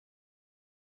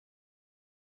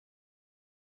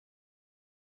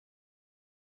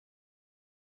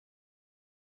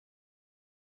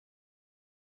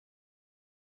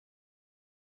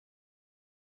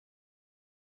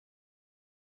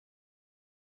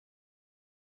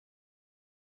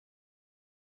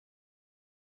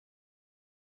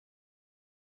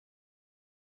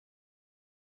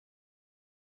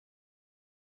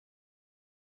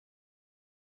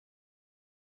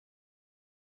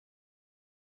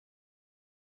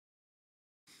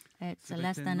it's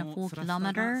less than a 4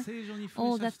 kilometer.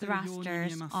 All the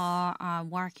thrusters are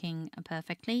working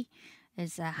perfectly,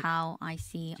 is how I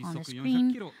see on the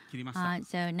screen.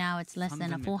 So now it's less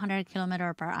than a 400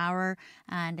 kilometer per hour,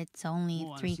 and it's only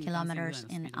 3 kilometers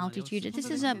in altitude. This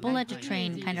is a bullet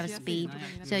train kind of speed,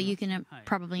 so you can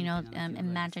probably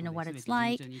imagine what it's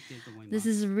like. This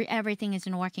is everything is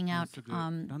working out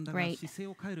great.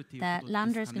 The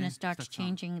lander is going to start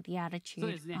changing the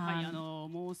attitude.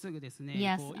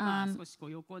 Yes.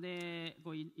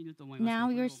 Now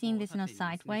you're seeing this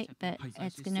sideways, but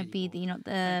it's going to be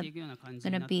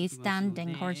going to be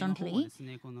standing horizontally,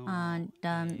 and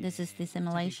this is the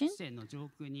simulation.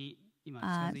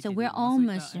 So we're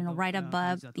almost right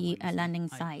above the landing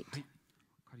site.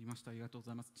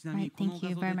 Right, thank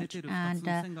you very much. And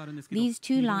these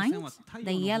two lines,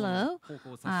 the yellow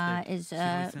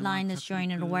line is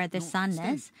showing where the sun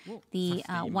is. The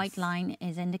white line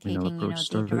is indicating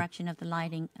the direction of the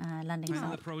landing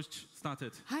site.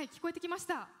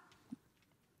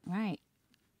 Right.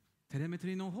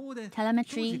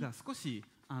 Telemetry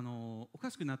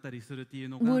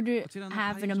would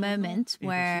have in a moment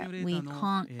where we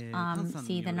can't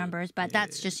see the numbers, but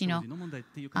that's just the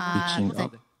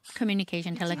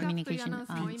telecommunication.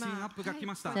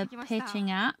 So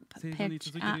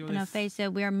pitch up in a phase. So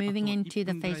we are moving into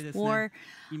the phase 4.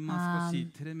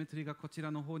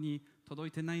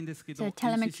 So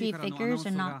telemetry figures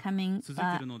are not coming,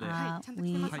 but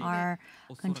we are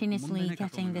continuously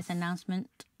getting this announcement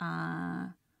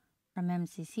from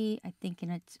MCC. I think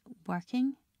it's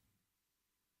working.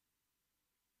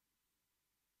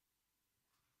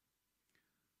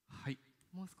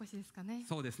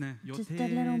 Just a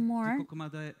little more.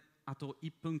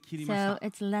 So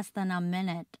it's less than a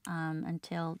minute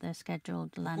until the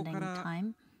scheduled landing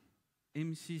time.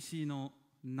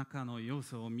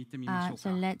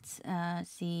 So let's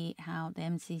see how the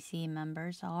MCC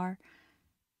members are.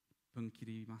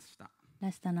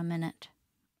 Less than a minute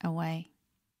away.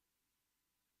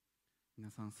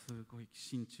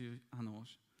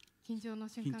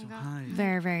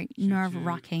 Very, very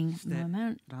nerve-wracking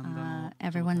moment.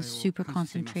 Everyone's super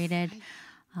concentrated,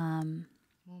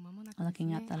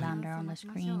 looking at the lander on the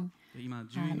screen.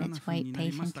 Let's wait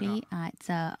patiently. It's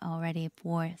already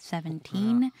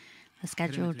 4:17, the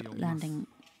scheduled landing,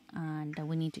 and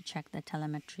we need to check the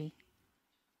telemetry.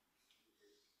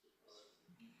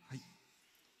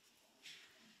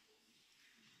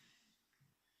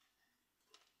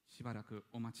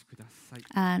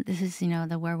 This is,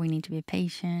 where we need to be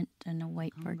patient and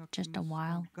wait for just a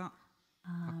while.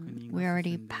 We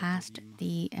already passed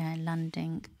the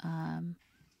landing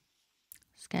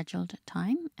scheduled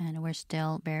time, and we're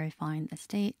still verifying the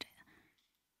state,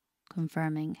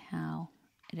 confirming how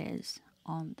it is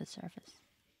on the surface.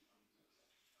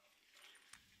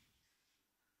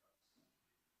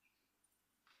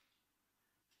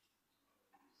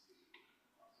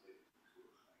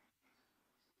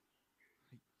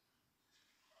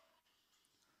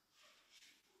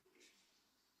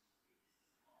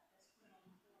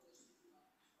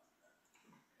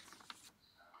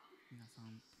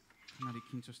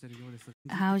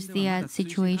 How's the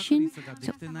situation?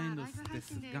 So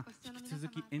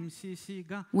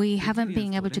we haven't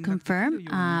been able to confirm,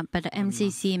 but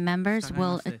MCC members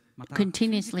will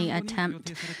continuously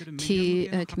attempt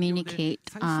to communicate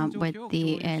with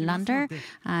the lander,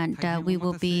 and we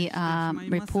will be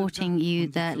reporting you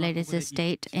the latest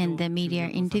state in the media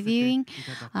interviewing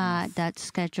that's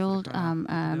scheduled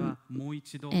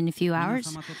in a few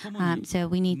hours. So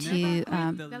we need to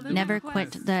never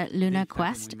quit the lunar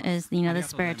quest, is the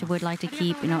spirit would like to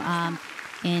keep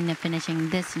in finishing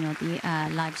this the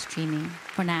live streaming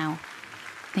for now.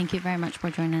 Thank you very much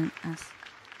for joining us.